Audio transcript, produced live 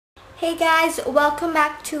Hey guys, welcome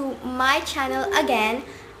back to my channel again.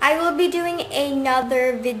 I will be doing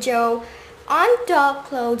another video on doll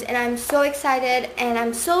clothes and I'm so excited, and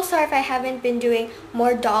I'm so sorry if I haven't been doing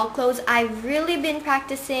more doll clothes. I've really been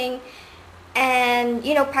practicing and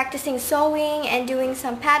practicing sewing and doing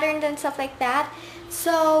some patterns and stuff like that.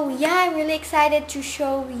 So yeah, I'm really excited to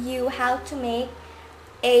show you how to make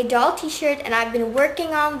a doll t-shirt, and I've been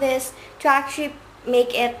working on this to actually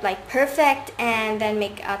make it like perfect and then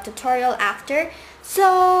make a tutorial after.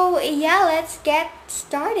 So yeah, let's get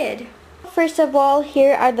started. First of all,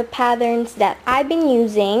 here are the patterns that I've been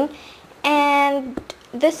using, and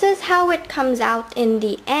this is how it comes out in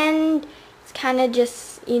the end. It's kind of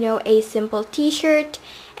just a simple t-shirt,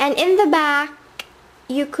 and in the back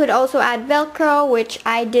you could also add Velcro, which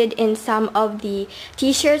I did in some of the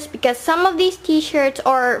t-shirts because some of these t-shirts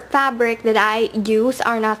or fabric that I use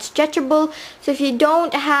are not stretchable. So if you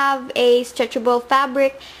don't have a stretchable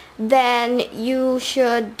fabric, then you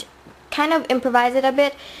should kind of improvise it a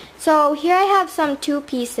bit. So here I have some 2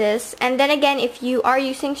 pieces, and then again, if you are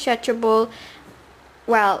using stretchable,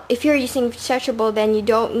 then you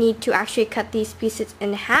don't need to actually cut these pieces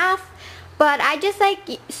in half, but I just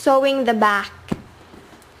like sewing the back.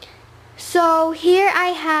 So here I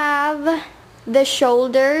have the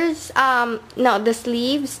shoulders, the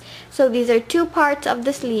sleeves. So these are 2 parts of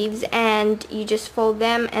the sleeves, and you just fold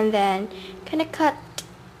them and then kind of cut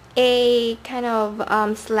a kind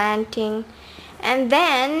of slanting, and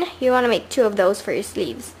then you want to make 2 of those for your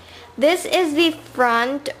sleeves. This is the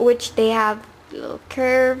front, which they have a little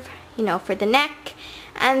curve, for the neck,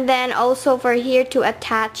 and then also for here to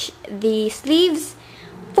attach the sleeves.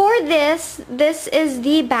 For this is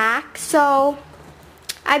the back. So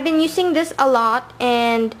I've been using this a lot,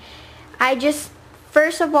 and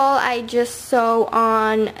first of all I just sew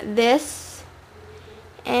on this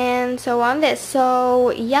and sew on this.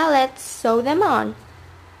 So yeah, let's sew them on.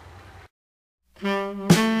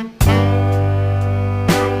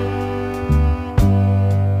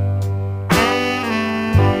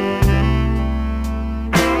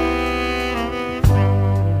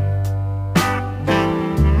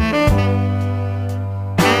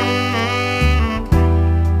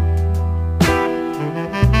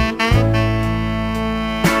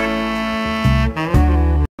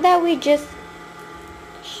 We just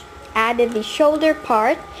added the shoulder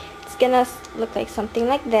part. It's gonna look like something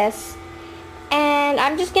like this, and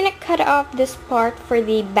I'm just gonna cut off this part for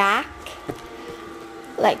the back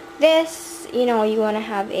like this. You want to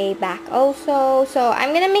have a back also, so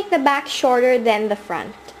I'm gonna make the back shorter than the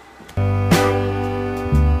front.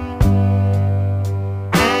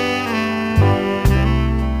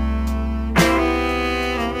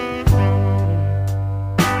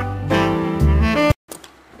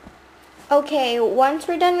 Okay, once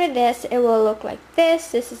we're done with this, it will look like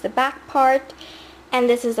this. This is the back part, and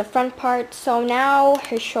this is the front part. So now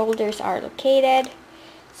her shoulders are located.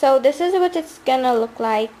 So this is what it's gonna look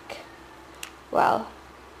like. Well,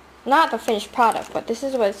 not the finished product, but this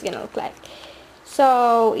is what it's gonna look like.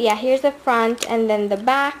 So yeah, here's the front and then the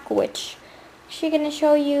back, which she's gonna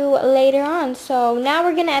show you later on. So now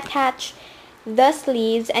we're gonna attach the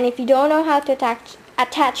sleeves, and if you don't know how to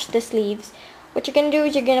attach the sleeves, what you're going to do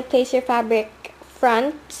is you're going to place your fabric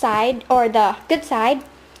front side, or the good side,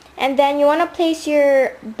 and then you want to place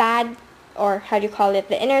your bad, or how do you call it,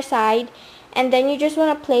 the inner side, and then you just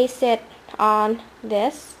want to place it on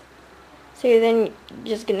this. So you're then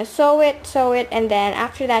just going to sew it, and then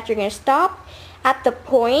after that you're going to stop at the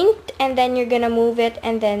point, and then you're going to move it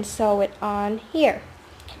and then sew it on here.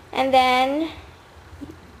 And then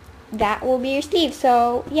that will be your sleeve.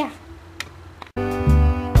 So yeah.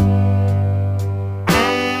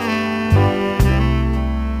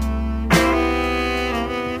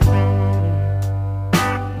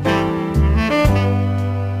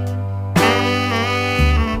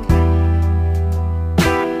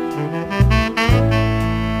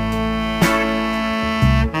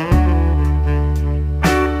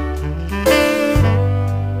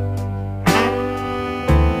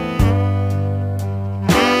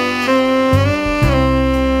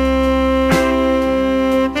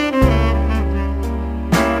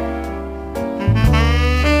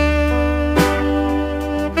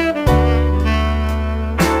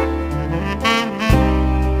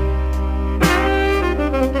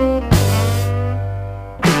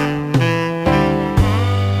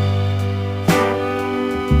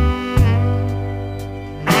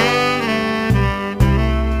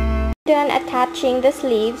 Done attaching the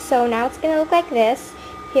sleeves, so now it's gonna look like this.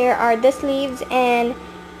 Here are the sleeves, and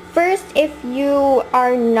first, if you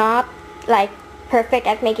are not like perfect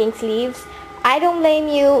at making sleeves, I don't blame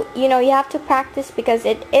you. You know, you have to practice because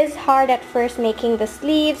it is hard at first making the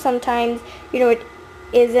sleeve. Sometimes, you know, it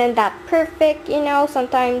isn't that perfect, you know.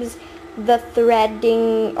 Sometimes the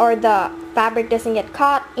threading or the fabric doesn't get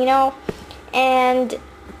caught, you know. And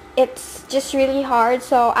it's just really hard.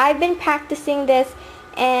 So I've been practicing this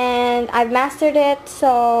and I've mastered it.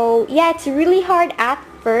 So yeah, it's really hard at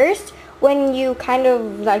first when you kind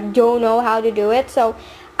of like don't know how to do it. So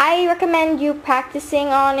I recommend you practicing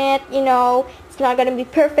on it. You know, it's not gonna be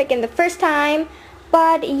perfect in the first time,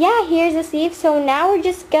 but yeah, here's the sleeve. So now we're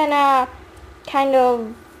just gonna kind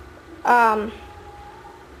of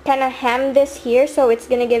hem this here, so it's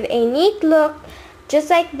gonna give a neat look just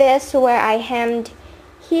like this, where I hemmed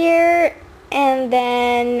here and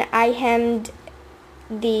then I hemmed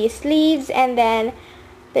the sleeves and then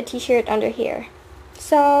the t-shirt under here.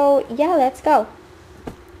 So yeah, let's go.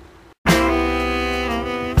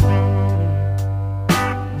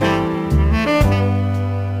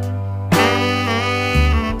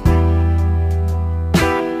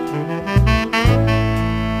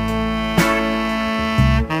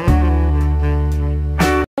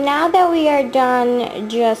 Now that we are done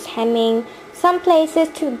just hemming some places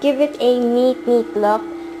to give it a neat look,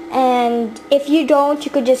 and if you don't,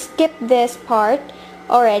 you could just skip this part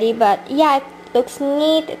already, but yeah, it looks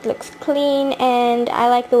neat, it looks clean, and I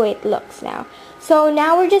like the way it looks now. So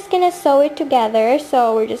now we're just gonna sew it together.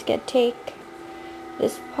 So we're just gonna take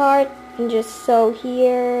this part and just sew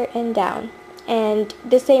here and down, and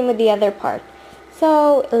the same with the other part.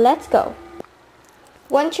 So let's go.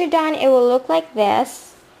 Once you're done, it will look like this.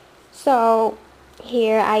 So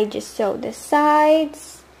here I just sew the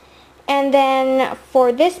sides, and then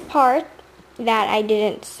for this part that I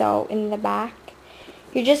didn't sew in the back,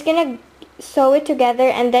 you're just gonna sew it together,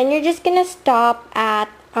 and then you're just gonna stop at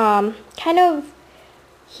kind of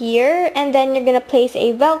here, and then you're gonna place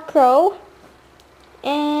a Velcro,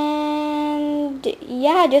 and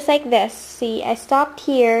yeah, just like this. See, I stopped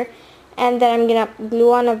here, and then I'm gonna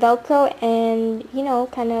glue on a Velcro and, you know,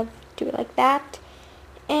 kind of do it like that.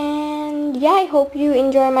 And yeah, I hope you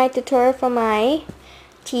enjoy my tutorial for my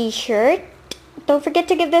t-shirt. Don't forget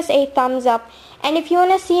to give this a thumbs up, and if you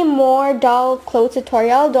want to see more doll clothes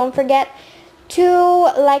tutorial, don't forget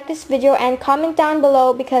to like this video and comment down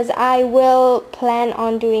below, because I will plan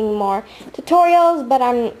on doing more tutorials, but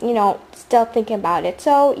I'm, you know, still thinking about it.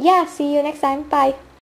 So yeah, see you next time. Bye.